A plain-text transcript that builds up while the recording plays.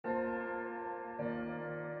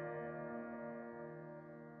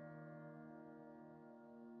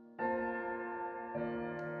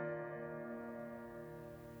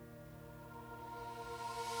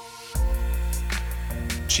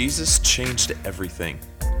Jesus changed everything.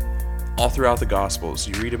 All throughout the Gospels,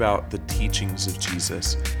 you read about the teachings of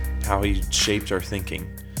Jesus, how he shaped our thinking.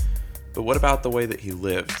 But what about the way that he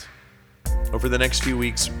lived? Over the next few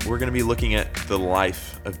weeks, we're going to be looking at the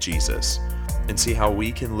life of Jesus and see how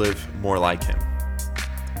we can live more like him.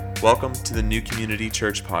 Welcome to the New Community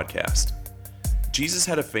Church podcast. Jesus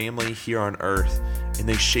had a family here on earth, and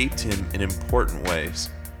they shaped him in important ways.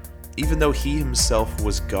 Even though he himself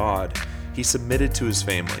was God, he submitted to his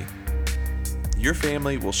family. Your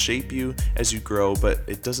family will shape you as you grow, but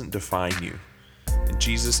it doesn't define you. And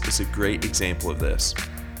Jesus is a great example of this.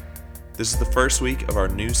 This is the first week of our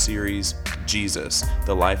new series, Jesus,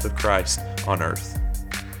 the Life of Christ on Earth.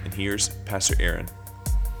 And here's Pastor Aaron.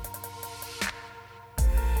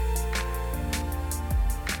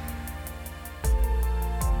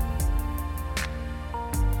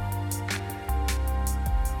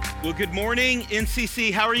 Well, good morning,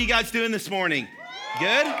 NCC. How are you guys doing this morning?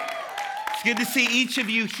 Good? It's good to see each of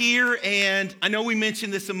you here. And I know we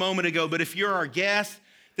mentioned this a moment ago, but if you're our guest,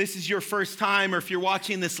 this is your first time, or if you're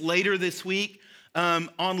watching this later this week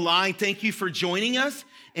online, thank you for joining us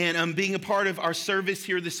and being a part of our service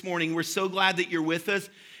here this morning. We're so glad that you're with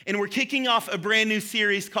us. And we're kicking off a brand new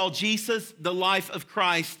series called Jesus, the Life of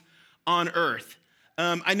Christ on Earth.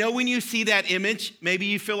 I know when you see that image, maybe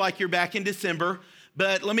you feel like you're back in December.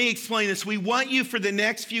 But let me explain this. We want you for the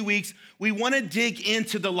next few weeks, we want to dig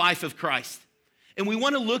into the life of Christ. And we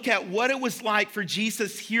want to look at what it was like for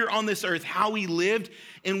Jesus here on this earth, how he lived,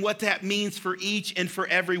 and what that means for each and for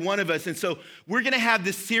every one of us. And so we're going to have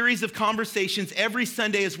this series of conversations every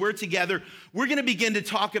Sunday as we're together. We're going to begin to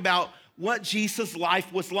talk about what Jesus'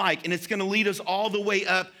 life was like. And it's going to lead us all the way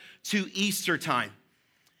up to Easter time.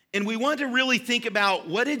 And we want to really think about,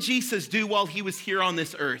 what did Jesus do while he was here on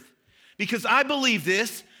this earth? Because I believe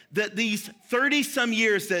this, that these 30-some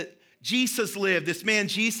years that Jesus lived, this man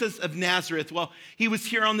Jesus of Nazareth, while he was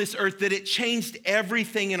here on this earth, that it changed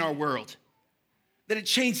everything in our world. That it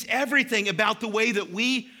changed everything about the way that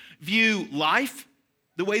we view life,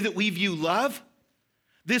 the way that we view love.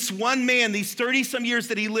 This one man, these 30-some years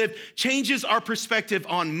that he lived, changes our perspective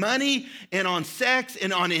on money and on sex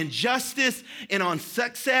and on injustice and on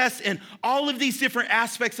success and all of these different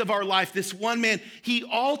aspects of our life. This one man, he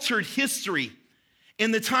altered history.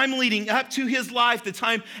 In the time leading up to his life, the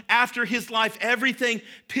time after his life, everything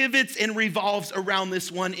pivots and revolves around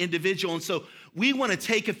this one individual. And so we want to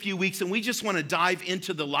take a few weeks and we just want to dive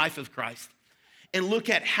into the life of Christ and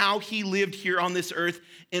look at how he lived here on this earth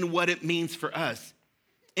and what it means for us.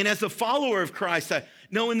 And as a follower of Christ, I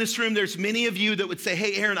know in this room there's many of you that would say,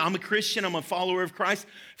 hey, Aaron, I'm a Christian, I'm a follower of Christ.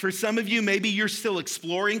 For some of you, maybe you're still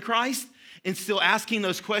exploring Christ and still asking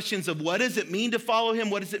those questions of what does it mean to follow him?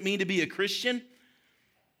 What does it mean to be a Christian?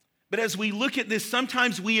 But as we look at this,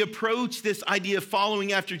 sometimes we approach this idea of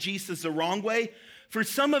following after Jesus the wrong way. For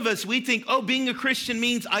some of us, we think, being a Christian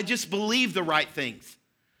means I just believe the right things.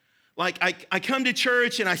 Like I come to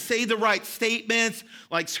church and I say the right statements,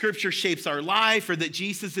 like scripture shapes our life, or that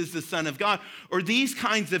Jesus is the Son of God, or these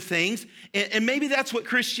kinds of things. And maybe that's what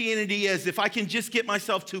Christianity is. If I can just get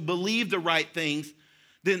myself to believe the right things,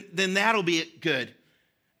 then that'll be good.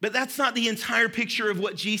 But that's not the entire picture of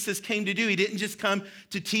what Jesus came to do. He didn't just come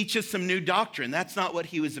to teach us some new doctrine. That's not what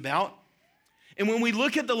he was about. And when we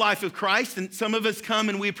look at the life of Christ, and some of us come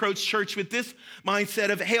and we approach church with this mindset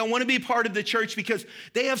of, hey, I want to be a part of the church because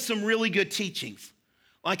they have some really good teachings.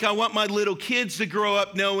 Like I want my little kids to grow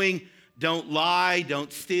up knowing, don't lie,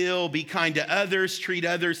 don't steal, be kind to others, treat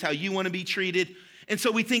others how you want to be treated. And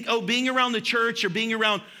so we think, being around the church or being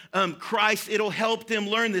around Christ, it'll help them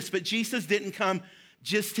learn this. But Jesus didn't come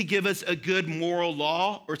just to give us a good moral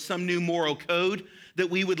law or some new moral code that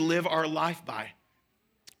we would live our life by.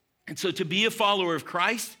 And so to be a follower of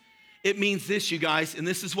Christ, it means this, you guys, and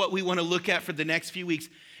this is what we want to look at for the next few weeks.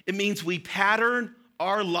 It means we pattern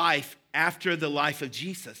our life after the life of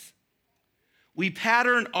Jesus. We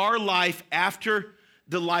pattern our life after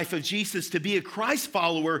the life of Jesus. To be a Christ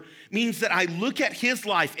follower means that I look at his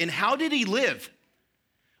life and how did he live?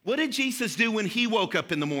 What did Jesus do when he woke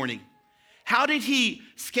up in the morning? How did he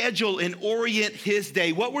schedule and orient his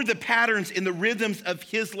day? What were the patterns and the rhythms of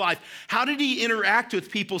his life? How did he interact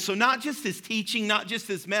with people? So not just his teaching, not just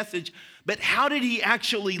his message, but how did he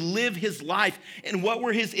actually live his life? And what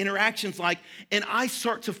were his interactions like? And I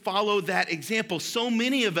start to follow that example. So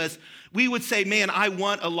many of us, we would say, man, I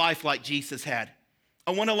want a life like Jesus had.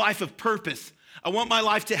 I want a life of purpose. I want my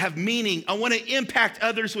life to have meaning. I want to impact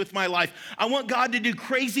others with my life. I want God to do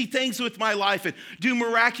crazy things with my life and do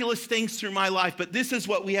miraculous things through my life. But this is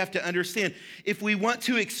what we have to understand. If we want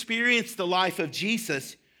to experience the life of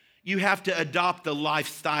Jesus, you have to adopt the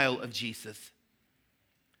lifestyle of Jesus.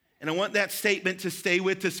 And I want that statement to stay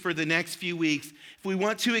with us for the next few weeks. If we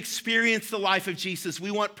want to experience the life of Jesus,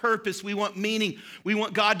 we want purpose, we want meaning, we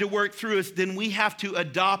want God to work through us, then we have to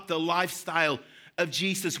adopt the lifestyle of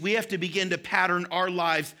Jesus. We have to begin to pattern our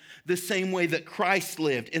lives the same way that Christ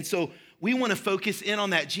lived. And so we want to focus in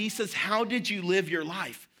on that. Jesus, how did you live your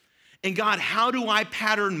life? And God, how do I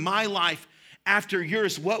pattern my life after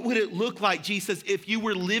yours? What would it look like, Jesus, if you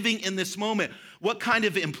were living in this moment? What kind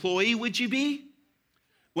of employee would you be?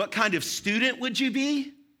 What kind of student would you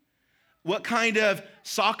be? What kind of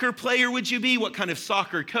soccer player would you be? What kind of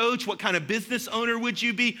soccer coach? What kind of business owner would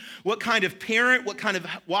you be? What kind of parent? What kind of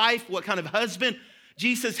wife? What kind of husband?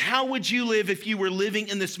 Jesus, how would you live if you were living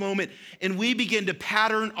in this moment? And we begin to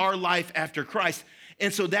pattern our life after Christ.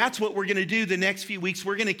 And so that's what we're going to do the next few weeks.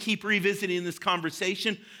 We're going to keep revisiting this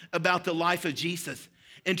conversation about the life of Jesus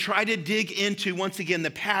and try to dig into, once again,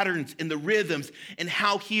 the patterns and the rhythms and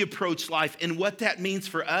how he approached life and what that means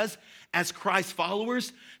for us as Christ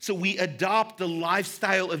followers, so we adopt the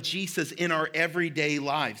lifestyle of Jesus in our everyday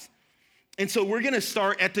lives. And so we're going to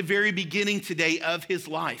start at the very beginning today of his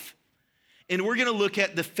life. And we're going to look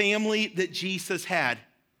at the family that Jesus had.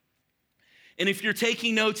 And if you're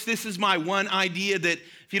taking notes, this is my one idea that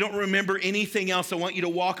if you don't remember anything else, I want you to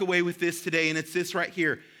walk away with this today, and it's this right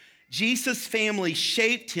here. Jesus' family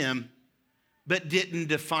shaped him, but didn't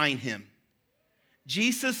define him.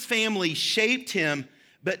 Jesus' family shaped him,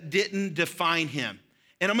 but didn't define him.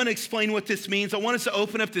 And I'm going to explain what this means. I want us to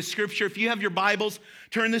open up the scripture. If you have your Bibles,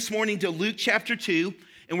 turn this morning to Luke chapter 2,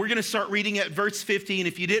 and we're going to start reading at verse 50. And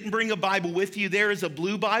if you didn't bring a Bible with you, there is a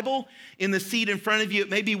blue Bible in the seat in front of you. It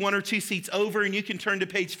may be one or two seats over, and you can turn to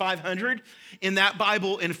page 500 in that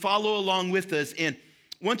Bible and follow along with us. And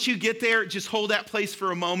once you get there, just hold that place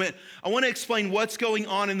for a moment. I want to explain what's going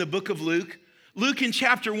on in the book of Luke. Luke in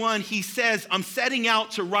chapter 1, he says, I'm setting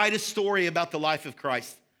out to write a story about the life of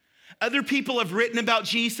Christ. Other people have written about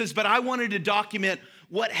Jesus, but I wanted to document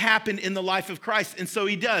what happened in the life of Christ. And so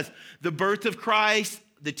he does. The birth of Christ,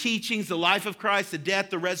 the teachings, the life of Christ, the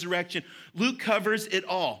death, the resurrection. Luke covers it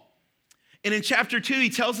all. And in chapter 2, he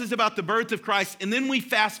tells us about the birth of Christ. And then we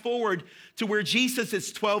fast forward to where Jesus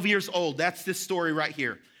is 12 years old. That's this story right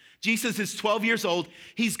here. Jesus is 12 years old.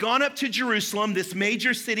 He's gone up to Jerusalem, this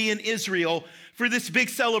major city in Israel, for this big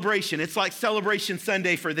celebration. It's like Celebration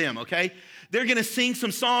Sunday for them, okay? They're going to sing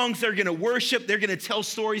some songs. They're going to worship. They're going to tell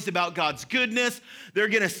stories about God's goodness. They're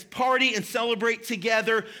going to party and celebrate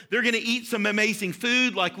together. They're going to eat some amazing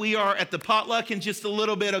food like we are at the potluck in just a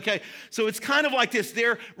little bit, okay? So it's kind of like this.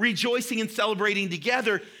 They're rejoicing and celebrating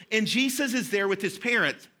together, and Jesus is there with his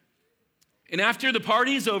parents. And after the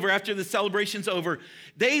party is over, after the celebration's over,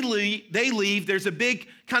 they leave. There's a big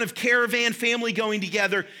kind of caravan family going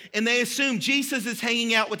together, and they assume Jesus is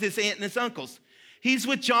hanging out with his aunt and his uncles. He's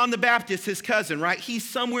with John the Baptist, his cousin, right? He's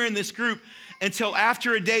somewhere in this group until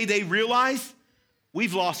after a day they realize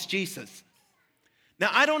we've lost Jesus. Now,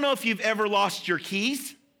 I don't know if you've ever lost your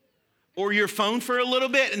keys or your phone for a little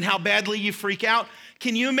bit and how badly you freak out.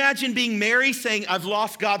 Can you imagine being Mary saying, I've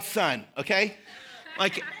lost God's son, okay?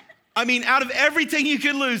 Out of everything you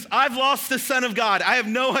could lose, I've lost the Son of God. I have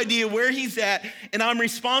no idea where he's at, and I'm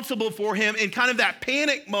responsible for him, and kind of that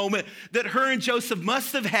panic moment that her and Joseph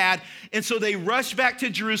must have had. And so they rush back to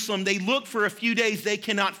Jerusalem. They look for a few days. They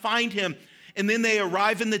cannot find him. And then they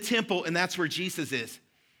arrive in the temple, and that's where Jesus is.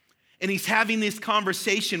 And he's having this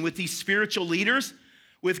conversation with these spiritual leaders,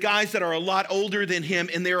 with guys that are a lot older than him,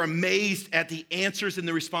 and they're amazed at the answers and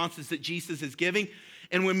the responses that Jesus is giving.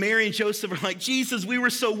 And when Mary and Joseph are like, Jesus, we were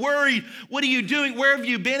so worried. What are you doing? Where have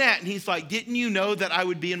you been at? And he's like, didn't you know that I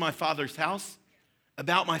would be in my Father's house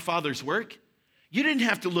about my Father's work? You didn't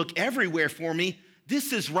have to look everywhere for me.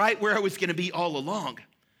 This is right where I was going to be all along.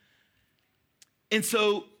 And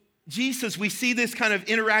so Jesus, we see this kind of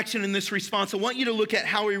interaction in this response. I want you to look at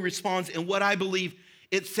how he responds and what I believe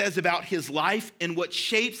it says about his life and what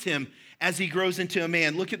shapes him as he grows into a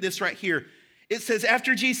man. Look at this right here. It says,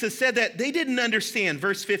 after Jesus said that, they didn't understand,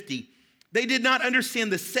 verse 50. They did not understand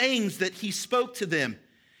the sayings that he spoke to them.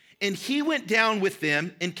 And he went down with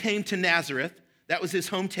them and came to Nazareth. That was his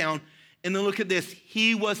hometown. And then look at this.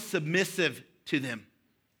 He was submissive to them.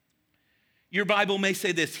 Your Bible may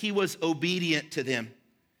say this. He was obedient to them.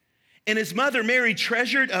 And his mother, Mary,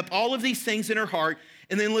 treasured up all of these things in her heart.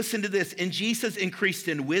 And then listen to this. And Jesus increased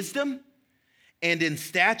in wisdom and in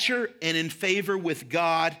stature and in favor with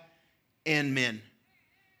God and men.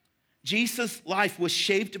 Jesus' life was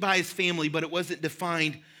shaped by his family, but it wasn't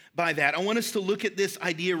defined by that. I want us to look at this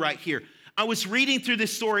idea right here. I was reading through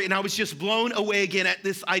this story and I was just blown away again at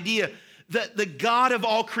this idea that the God of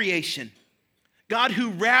all creation, God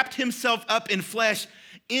who wrapped himself up in flesh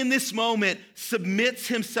in this moment submits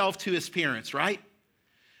himself to his parents, right?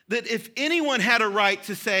 That if anyone had a right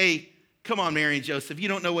to say, come on, Mary and Joseph, you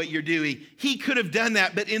don't know what you're doing, he could have done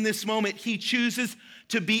that, but in this moment, he chooses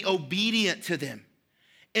to be obedient to them.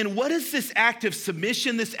 And what is this act of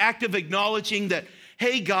submission, this act of acknowledging that,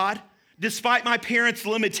 hey, God, despite my parents'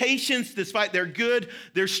 limitations, despite their good,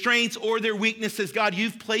 their strengths, or their weaknesses, God,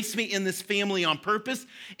 you've placed me in this family on purpose,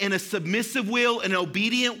 in a submissive will, an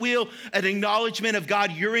obedient will, an acknowledgement of,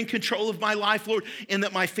 God, you're in control of my life, Lord, and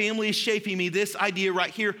that my family is shaping me. This idea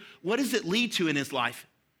right here, what does it lead to in his life?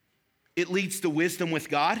 It leads to wisdom with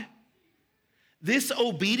God. This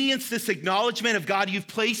obedience, this acknowledgement of, God, you've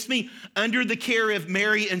placed me under the care of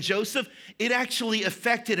Mary and Joseph, it actually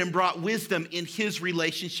affected and brought wisdom in his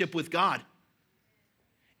relationship with God.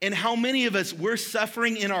 And how many of us, we're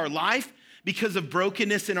suffering in our life because of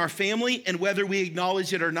brokenness in our family, and whether we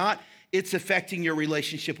acknowledge it or not, it's affecting your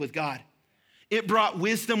relationship with God. It brought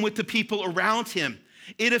wisdom with the people around him.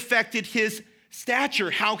 It affected his stature,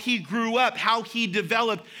 how he grew up, how he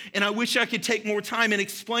developed. And I wish I could take more time and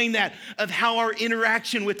explain that, of how our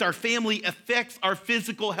interaction with our family affects our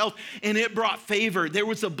physical health. And it brought favor. There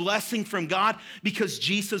was a blessing from God because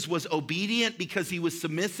Jesus was obedient, because he was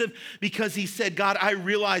submissive, because he said, God, I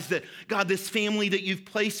realize that, God, this family that you've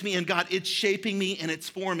placed me in, God, it's shaping me and it's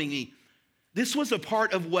forming me. This was a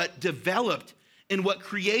part of what developed and what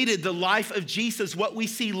created the life of Jesus. What we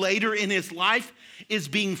see later in his life is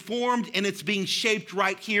being formed, and it's being shaped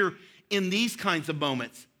right here in these kinds of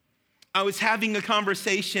moments. I was having a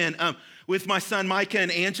conversation with my son Micah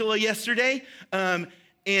and Angela yesterday, and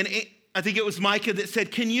I think it was Micah that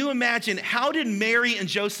said, can you imagine, how did Mary and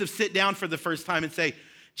Joseph sit down for the first time and say,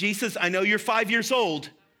 Jesus, I know you're 5 years old,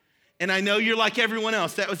 and I know you're like everyone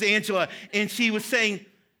else. That was Angela. And she was saying,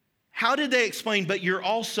 how did they explain, but you're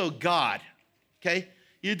also God? Okay,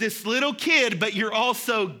 you're this little kid, but you're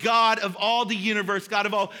also God of all the universe, God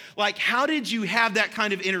of all. Like, how did you have that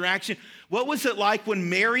kind of interaction? What was it like when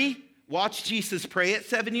Mary watched Jesus pray at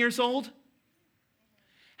 7 years old?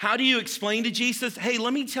 How do you explain to Jesus, hey,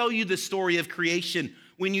 let me tell you the story of creation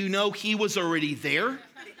when you know he was already there?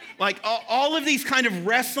 Like all of these kind of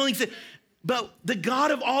wrestlings. But the God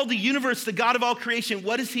of all the universe, the God of all creation,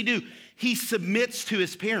 what does he do? He submits to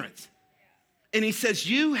his parents. And he says,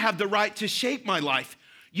 you have the right to shape my life.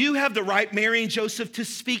 You have the right, Mary and Joseph, to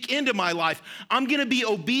speak into my life. I'm going to be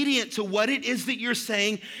obedient to what it is that you're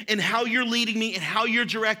saying and how you're leading me and how you're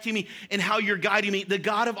directing me and how you're guiding me. The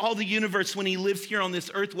God of all the universe, when he lives here on this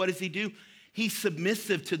earth, what does he do? He's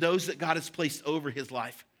submissive to those that God has placed over his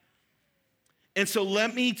life. And so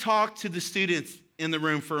let me talk to the students in the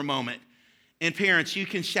room for a moment. And parents, you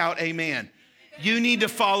can shout amen. You need to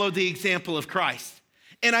follow the example of Christ.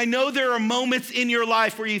 And I know there are moments in your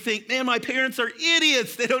life where you think, man, my parents are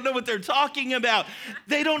idiots. They don't know what they're talking about.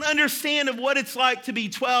 They don't understand of what it's like to be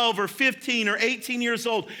 12 or 15 or 18 years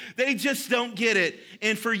old. They just don't get it.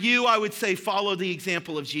 And for you, I would say, follow the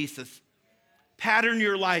example of Jesus. Pattern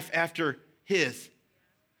your life after his.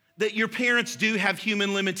 That your parents do have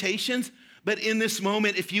human limitations, but in this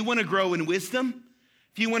moment, if you want to grow in wisdom,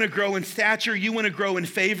 if you want to grow in stature, you want to grow in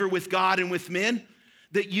favor with God and with men,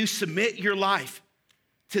 that you submit your life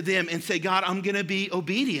to them and say, God, I'm going to be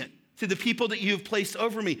obedient to the people that you have placed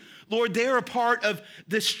over me. Lord, they're a part of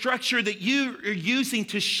the structure that you are using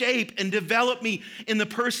to shape and develop me in the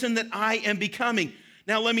person that I am becoming.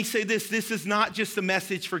 Now, let me say this. This is not just a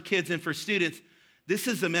message for kids and for students. This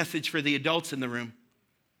is a message for the adults in the room.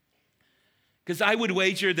 Because I would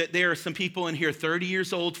wager that there are some people in here 30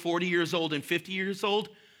 years old, 40 years old, and 50 years old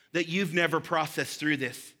that you've never processed through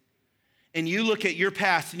this. And you look at your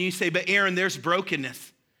past and you say, but Aaron, there's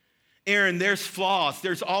brokenness. Aaron, there's flaws.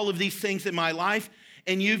 There's all of these things in my life,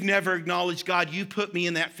 and you've never acknowledged, God, you put me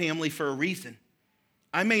in that family for a reason.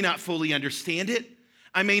 I may not fully understand it.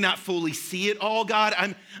 I may not fully see it all, God.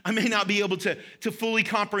 I may not be able to fully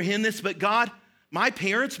comprehend this, but God, my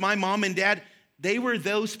parents, my mom and dad, they were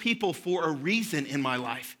those people for a reason in my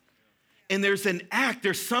life. And there's an act,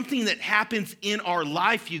 there's something that happens in our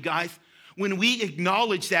life, you guys, when we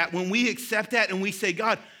acknowledge that, when we accept that and we say,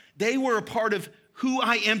 God, they were a part of who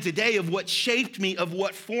I am today, of what shaped me, of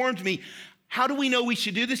what formed me. How do we know we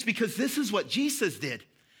should do this? Because this is what Jesus did.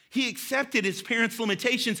 He accepted his parents'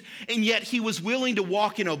 limitations, and yet he was willing to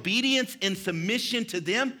walk in obedience and submission to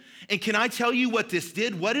them. And can I tell you what this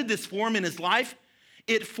did? What did this form in his life?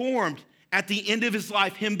 It formed, at the end of his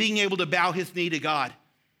life, him being able to bow his knee to God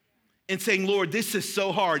and saying, Lord, this is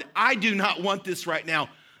so hard. I do not want this right now,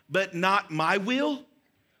 but not my will,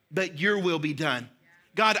 but your will be done.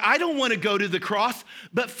 God, I don't want to go to the cross,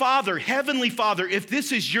 but Father, Heavenly Father, if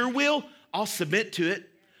this is your will, I'll submit to it.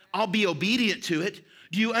 I'll be obedient to it.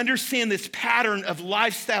 Do you understand this pattern of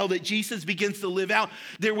lifestyle that Jesus begins to live out?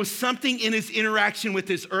 There was something in his interaction with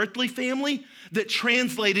his earthly family that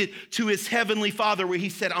translated to his heavenly Father where he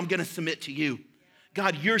said, I'm gonna submit to you.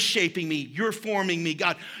 God, you're shaping me, you're forming me.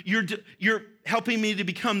 God, you're helping me to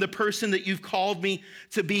become the person that you've called me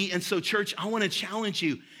to be. And so church, I wanna challenge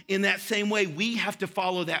you in that same way. We have to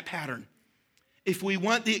follow that pattern. If we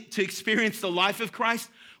want to experience the life of Christ,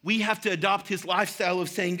 we have to adopt his lifestyle of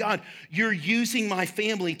saying, God, you're using my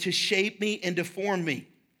family to shape me and to form me.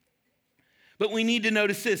 But we need to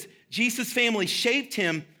notice this. Jesus' family shaped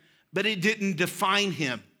him, but it didn't define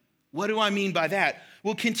him. What do I mean by that?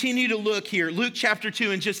 We'll continue to look here. Luke chapter 2,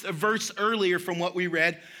 and just a verse earlier from what we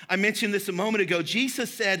read, I mentioned this a moment ago.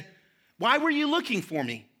 Jesus said, why were you looking for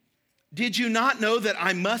me? Did you not know that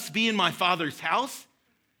I must be in my Father's house?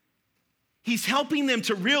 He's helping them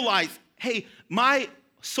to realize, hey, my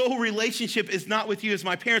soul relationship is not with you as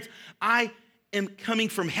my parents. I am coming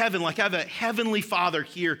from heaven, like I have a heavenly Father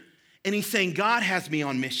here. And he's saying, God has me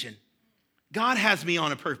on mission. God has me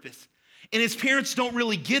on a purpose. And his parents don't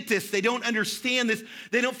really get this. They don't understand this.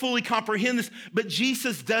 They don't fully comprehend this. But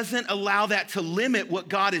Jesus doesn't allow that to limit what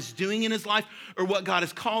God is doing in his life or what God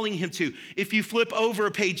is calling him to. If you flip over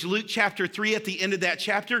a page, Luke chapter 3, at the end of that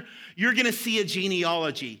chapter, you're going to see a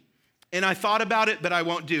genealogy. And I thought about it, but I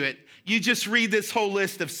won't do it. You just read this whole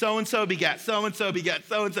list of so-and-so begat so-and-so, begat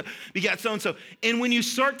so-and-so, begat so-and-so. And when you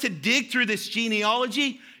start to dig through this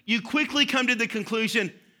genealogy, you quickly come to the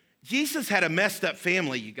conclusion, Jesus had a messed up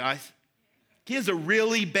family, you guys. He has a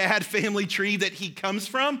really bad family tree that he comes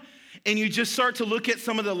from. And you just start to look at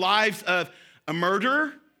some of the lives of a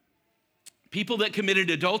murderer, people that committed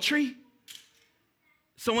adultery,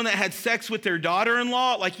 someone that had sex with their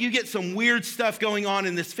daughter-in-law. Like, you get some weird stuff going on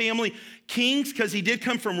in this family. Kings, because he did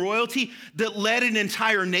come from royalty, that led an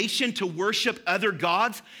entire nation to worship other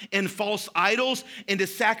gods and false idols and to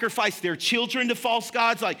sacrifice their children to false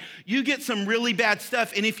gods. Like, you get some really bad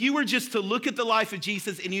stuff. And if you were just to look at the life of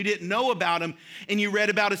Jesus and you didn't know about him and you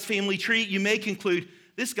read about his family tree, you may conclude,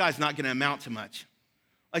 this guy's not going to amount to much.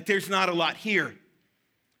 Like, there's not a lot here.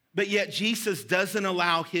 But yet Jesus doesn't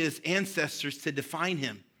allow his ancestors to define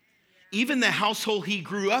him. Even the household he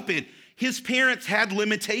grew up in, his parents had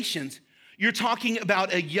limitations. You're talking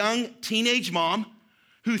about a young teenage mom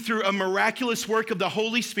who, through a miraculous work of the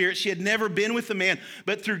Holy Spirit, she had never been with a man,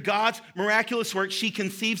 but through God's miraculous work, she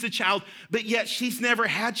conceives a child, but yet she's never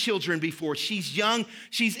had children before. She's young,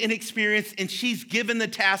 she's inexperienced, and she's given the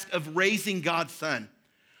task of raising God's son.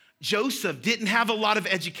 Joseph didn't have a lot of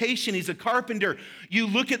education. He's a carpenter. You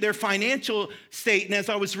look at their financial state, and as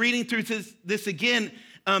I was reading through this again,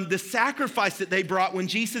 the sacrifice that they brought when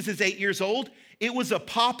Jesus is 8 years old, it was a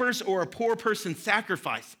pauper's or a poor person's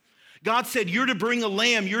sacrifice. God said, you're to bring a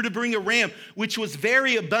lamb, you're to bring a ram, which was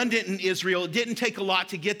very abundant in Israel. It didn't take a lot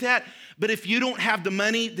to get that, but if you don't have the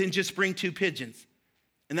money, then just bring 2 pigeons.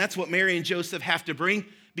 And that's what Mary and Joseph have to bring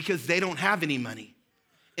because they don't have any money.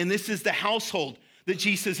 And this is the household that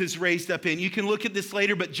Jesus is raised up in. You can look at this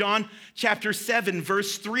later, but John chapter 7,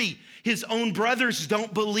 verse 3, his own brothers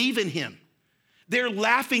don't believe in him. They're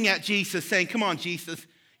laughing at Jesus, saying, come on, Jesus,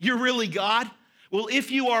 you're really God? Well,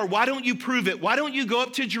 if you are, why don't you prove it? Why don't you go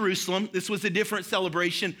up to Jerusalem? This was a different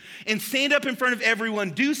celebration, and stand up in front of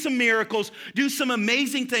everyone, do some miracles, do some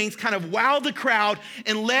amazing things, kind of wow the crowd,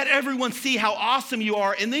 and let everyone see how awesome you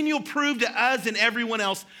are, and then you'll prove to us and everyone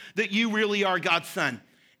else that you really are God's son.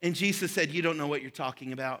 And Jesus said, you don't know what you're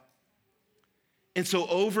talking about. And so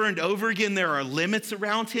over and over again, there are limits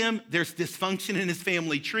around him. There's dysfunction in his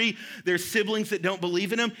family tree. There's siblings that don't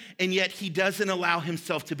believe in him. And yet he doesn't allow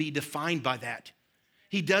himself to be defined by that.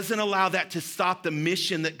 He doesn't allow that to stop the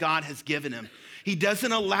mission that God has given him. He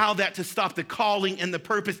doesn't allow that to stop the calling and the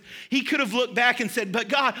purpose. He could have looked back and said, but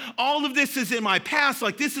God, all of this is in my past.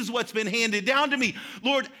 Like, this is what's been handed down to me.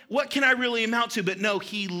 Lord, what can I really amount to? But no,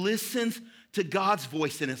 he listens to God's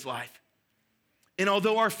voice in his life. And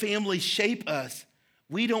although our families shape us,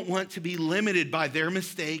 we don't want to be limited by their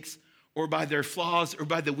mistakes or by their flaws or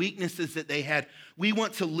by the weaknesses that they had. We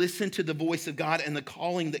want to listen to the voice of God and the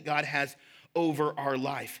calling that God has over our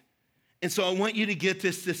life. And so I want you to get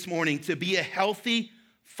this morning, to be a healthy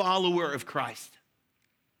follower of Christ.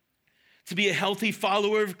 To be a healthy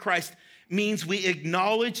follower of Christ means we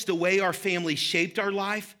acknowledge the way our family shaped our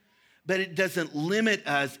life, but it doesn't limit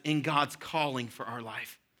us in God's calling for our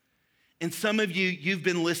life. And some of you, you've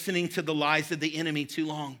been listening to the lies of the enemy too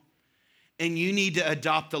long, and you need to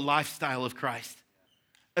adopt the lifestyle of Christ,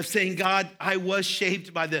 of saying, God, I was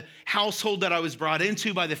shaped by the household that I was brought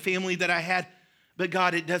into, by the family that I had, but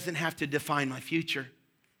God, it doesn't have to define my future.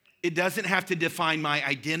 It doesn't have to define my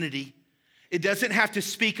identity. It doesn't have to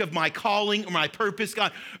speak of my calling or my purpose,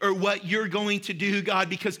 God, or what you're going to do, God,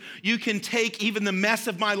 because you can take even the mess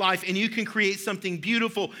of my life and you can create something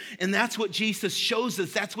beautiful. And that's what Jesus shows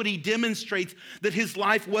us. That's what he demonstrates, that his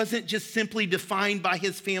life wasn't just simply defined by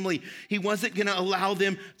his family. He wasn't going to allow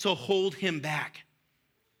them to hold him back.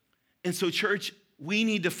 And so, church, we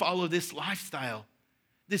need to follow this lifestyle,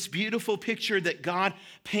 this beautiful picture that God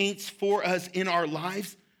paints for us in our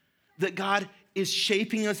lives, that God is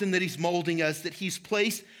shaping us and that he's molding us, that he's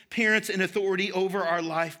placed parents in authority over our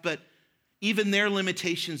life, but even their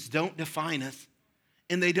limitations don't define us,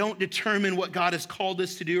 and they don't determine what God has called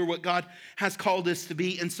us to do or what God has called us to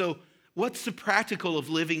be. And so what's the practical of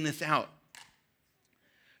living this out?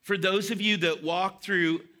 For those of you that walk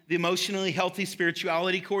through the Emotionally Healthy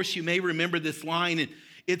Spirituality course, you may remember this line, and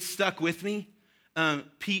it stuck with me.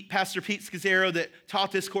 Pastor Pete Scazzaro that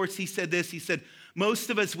taught this course, he said this, he said, most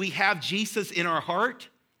of us, we have Jesus in our heart,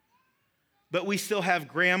 but we still have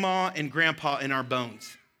grandma and grandpa in our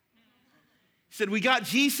bones. He said, we got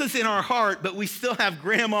Jesus in our heart, but we still have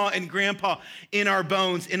grandma and grandpa in our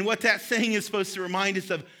bones. And what that saying is supposed to remind us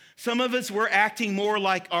of, some of us, we're acting more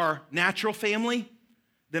like our natural family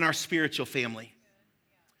than our spiritual family.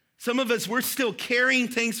 Some of us, we're still carrying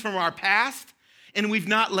things from our past, and we've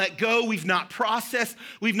not let go, we've not processed,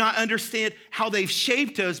 we've not understood how they've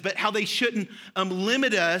shaped us, but how they shouldn't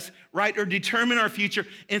limit us, right, or determine our future.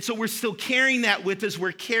 And so we're still carrying that with us,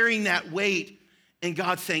 we're carrying that weight, and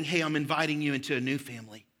God's saying, hey, I'm inviting you into a new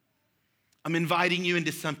family. I'm inviting you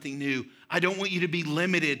into something new. I don't want you to be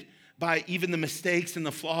limited by even the mistakes and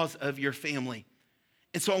the flaws of your family.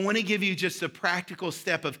 And so I want to give you just a practical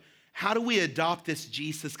step of how do we adopt this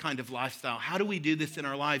Jesus kind of lifestyle? How do we do this in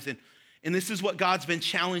our lives? And this is what God's been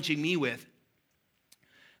challenging me with.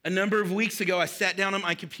 A number of weeks ago, I sat down on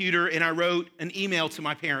my computer and I wrote an email to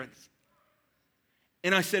my parents.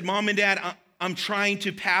 And I said, Mom and Dad, I'm trying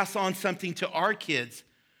to pass on something to our kids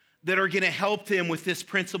that are going to help them with this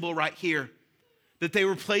principle right here. That they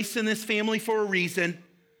were placed in this family for a reason,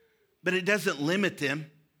 but it doesn't limit them,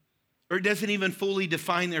 or it doesn't even fully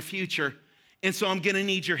define their future. And so I'm going to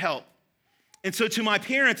need your help. And so to my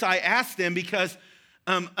parents, I asked them because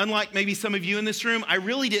unlike maybe some of you in this room, I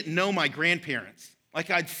really didn't know my grandparents.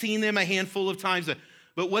 Like I'd seen them a handful of times,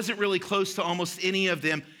 but wasn't really close to almost any of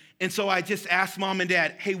them. And so I just asked Mom and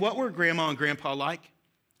Dad, hey, what were Grandma and Grandpa like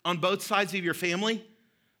on both sides of your family?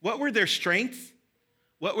 What were their strengths?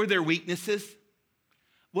 What were their weaknesses?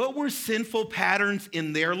 What were sinful patterns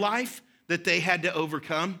in their life that they had to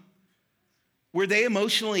overcome? Were they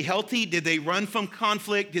emotionally healthy? Did they run from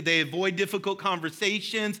conflict? Did they avoid difficult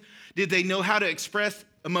conversations? Did they know how to express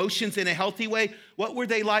emotions in a healthy way? What were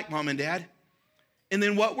they like, Mom and Dad? And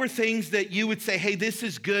then what were things that you would say, hey, this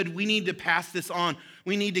is good. We need to pass this on.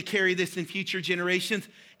 We need to carry this in future generations.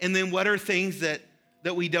 And then what are things that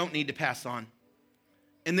we don't need to pass on?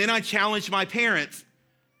 And then I challenged my parents.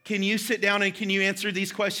 Can you sit down and can you answer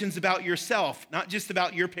these questions about yourself? Not just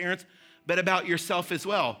about your parents, but about yourself as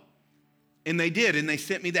well. And they did, and they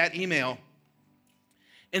sent me that email.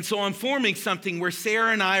 And so I'm forming something where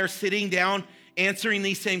Sarah and I are sitting down answering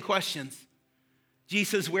these same questions.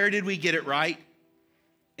 Jesus, where did we get it right?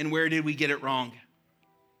 And where did we get it wrong?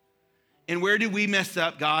 And where did we mess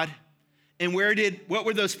up, God? And what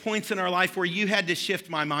were those points in our life where you had to shift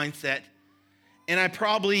my mindset? And I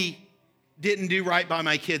probably didn't do right by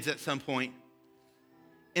my kids at some point.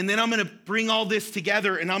 And then I'm going to bring all this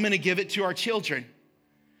together and I'm going to give it to our children.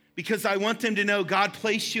 Because I want them to know God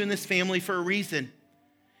placed you in this family for a reason.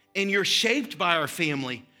 And you're shaped by our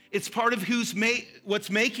family. It's part of what's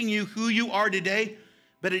making you who you are today,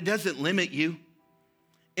 but it doesn't limit you.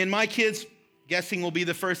 And my kids, guessing, will be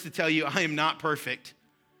the first to tell you, I am not perfect.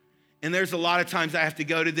 And there's a lot of times I have to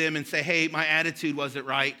go to them and say, hey, my attitude wasn't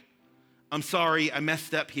right. I'm sorry, I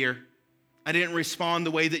messed up here. I didn't respond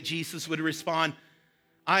the way that Jesus would respond.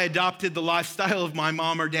 I adopted the lifestyle of my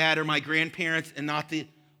mom or dad or my grandparents and not the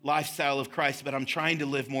lifestyle of Christ, but I'm trying to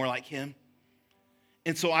live more like him.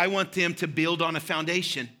 And so I want them to build on a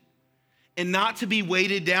foundation and not to be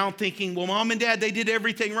weighted down thinking, well, Mom and Dad, they did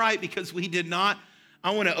everything right, because we did not. I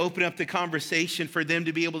want to open up the conversation for them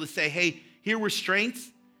to be able to say, hey, here were strengths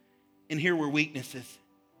and here were weaknesses.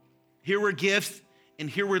 Here were gifts and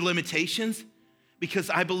here were limitations, because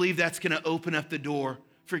I believe that's going to open up the door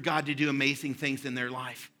for God to do amazing things in their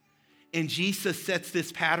life. And Jesus sets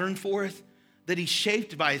this pattern for us, that he's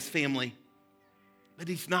shaped by his family, but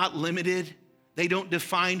he's not limited. They don't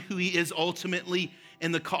define who he is ultimately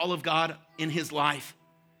in the call of God in his life.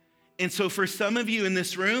 And so for some of you in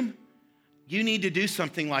this room, you need to do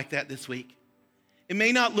something like that this week. It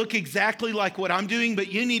may not look exactly like what I'm doing,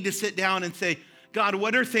 but you need to sit down and say, God,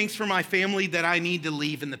 what are things for my family that I need to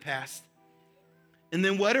leave in the past? And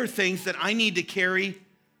then what are things that I need to carry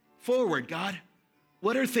forward, God?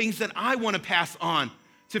 What are things that I want to pass on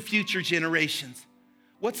to future generations?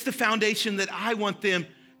 What's the foundation that I want them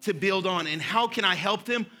to build on? And how can I help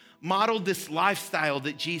them model this lifestyle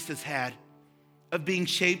that Jesus had of being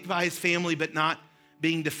shaped by his family but not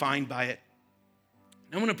being defined by it?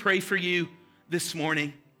 I want to pray for you this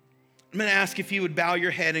morning. I'm going to ask if you would bow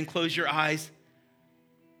your head and close your eyes.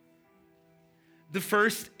 The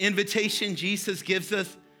first invitation Jesus gives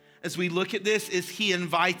us as we look at this is he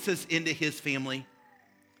invites us into his family.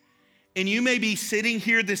 And you may be sitting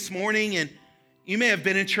here this morning and you may have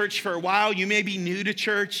been in church for a while. You may be new to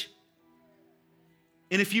church.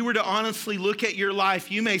 And if you were to honestly look at your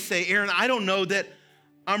life, you may say, Aaron, I don't know that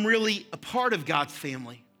I'm really a part of God's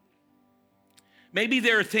family. Maybe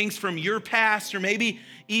there are things from your past, or maybe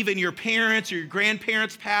even your parents or your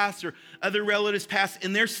grandparents' past or other relatives' past,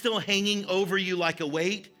 and they're still hanging over you like a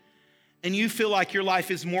weight. And you feel like your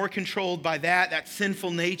life is more controlled by that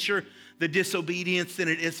sinful nature, the disobedience, than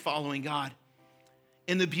it is following God.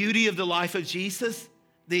 And the beauty of the life of Jesus,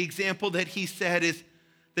 the example that he said is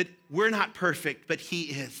that we're not perfect, but he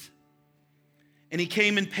is. And he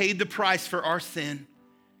came and paid the price for our sin.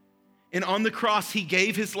 And on the cross, he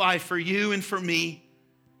gave his life for you and for me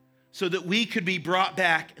so that we could be brought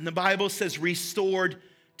back. And the Bible says restored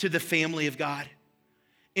to the family of God.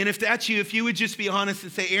 And if that's you, if you would just be honest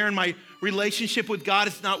and say, Aaron, my relationship with God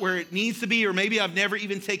is not where it needs to be, or maybe I've never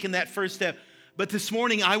even taken that first step. But this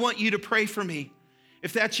morning, I want you to pray for me.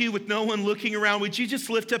 If that's you with no one looking around, would you just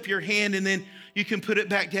lift up your hand and then you can put it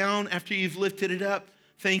back down after you've lifted it up?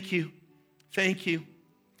 Thank you. Thank you.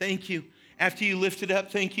 Thank you. After you lift it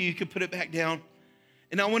up, thank you. You can put it back down.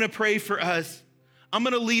 And I want to pray for us. I'm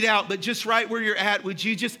going to lead out, but just right where you're at, would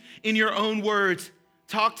you just, in your own words,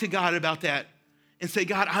 talk to God about that and say,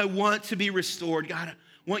 God, I want to be restored. God, I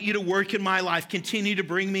want you to work in my life. Continue to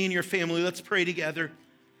bring me and your family. Let's pray together.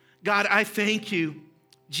 God, I thank you.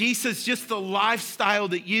 Jesus, just the lifestyle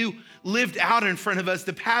that you lived out in front of us,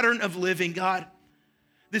 the pattern of living, God.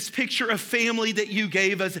 This picture of family that you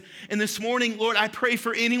gave us. And this morning, Lord, I pray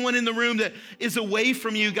for anyone in the room that is away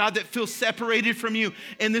from you, God, that feels separated from you.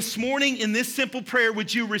 And this morning, in this simple prayer,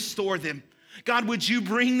 would you restore them? God, would you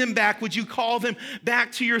bring them back? Would you call them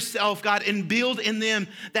back to yourself, God, and build in them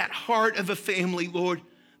that heart of a family, Lord,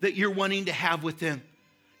 that you're wanting to have with them?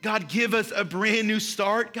 God, give us a brand new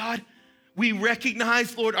start, God. We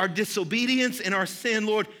recognize, Lord, our disobedience and our sin,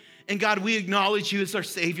 Lord. And God, we acknowledge you as our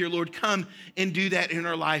Savior, Lord. Come and do that in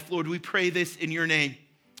our life, Lord. We pray this in your name.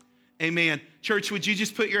 Amen. Church, would you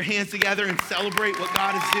just put your hands together and celebrate what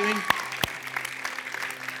God is doing?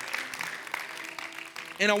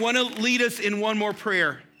 And I want to lead us in one more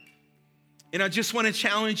prayer. And I just want to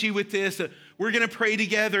challenge you with this. We're going to pray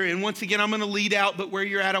together. And once again, I'm going to lead out, but where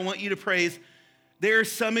you're at, I want you to praise. There are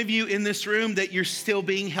some of you in this room that you're still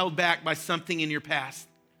being held back by something in your past.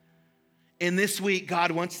 And this week,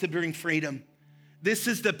 God wants to bring freedom. This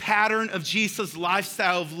is the pattern of Jesus'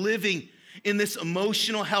 lifestyle of living in this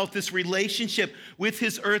emotional health, this relationship with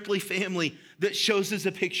his earthly family that shows us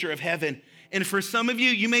a picture of heaven. And for some of you,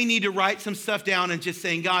 you may need to write some stuff down and just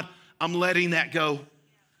saying, God, I'm letting that go.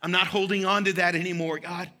 I'm not holding on to that anymore,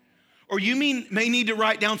 God. Or you may need to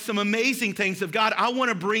write down some amazing things of, God, I want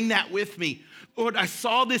to bring that with me. Lord, I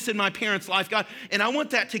saw this in my parents' life, God, and I want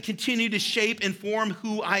that to continue to shape and form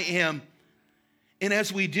who I am. And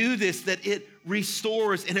as we do this, that it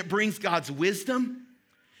restores and it brings God's wisdom.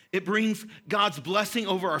 It brings God's blessing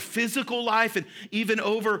over our physical life and even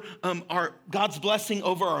over God's blessing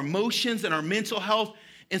over our emotions and our mental health.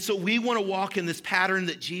 And so we want to walk in this pattern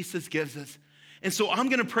that Jesus gives us. And so I'm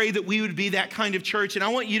going to pray that we would be that kind of church. And I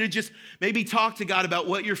want you to just maybe talk to God about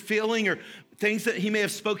what you're feeling or things that he may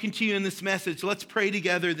have spoken to you in this message. Let's pray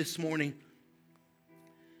together this morning.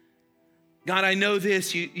 God, I know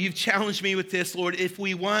this. You've challenged me with this, Lord. If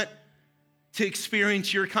we want to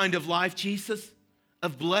experience your kind of life, Jesus,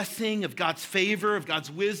 of blessing, of God's favor, of God's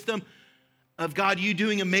wisdom, of God, you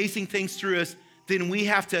doing amazing things through us, then we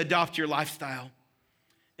have to adopt your lifestyle.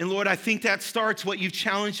 And Lord, I think that starts what you've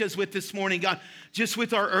challenged us with this morning, God, just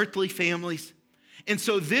with our earthly families. And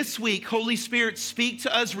so this week, Holy Spirit, speak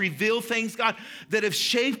to us, reveal things, God, that have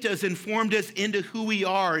shaped us and formed us into who we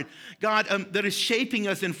are. And God, that is shaping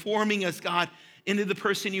us and forming us, God, into the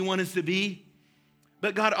person you want us to be.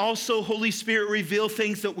 But God, also, Holy Spirit, reveal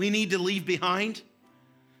things that we need to leave behind.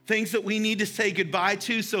 things that we need to say goodbye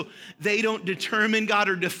to so they don't determine, God,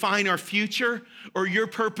 or define our future or your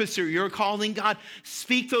purpose or your calling, God.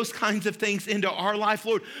 Speak those kinds of things into our life,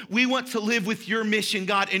 Lord. We want to live with your mission,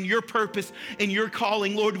 God, and your purpose and your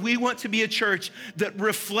calling, Lord. We want to be a church that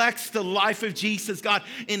reflects the life of Jesus, God,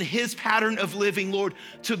 in his pattern of living, Lord,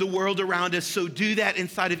 to the world around us. So do that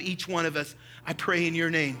inside of each one of us. I pray in your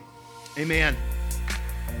name. Amen.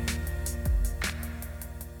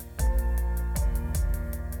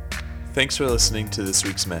 Thanks for listening to this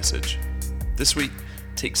week's message. This week,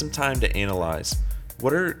 take some time to analyze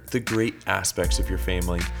what are the great aspects of your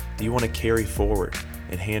family that you want to carry forward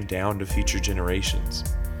and hand down to future generations?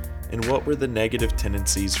 And what were the negative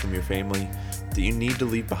tendencies from your family that you need to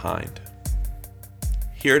leave behind?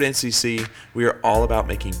 Here at NCC, we are all about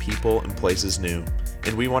making people and places new,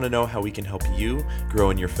 and we want to know how we can help you grow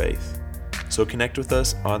in your faith. So connect with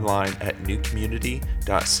us online at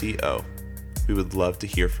newcommunity.co. We would love to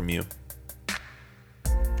hear from you.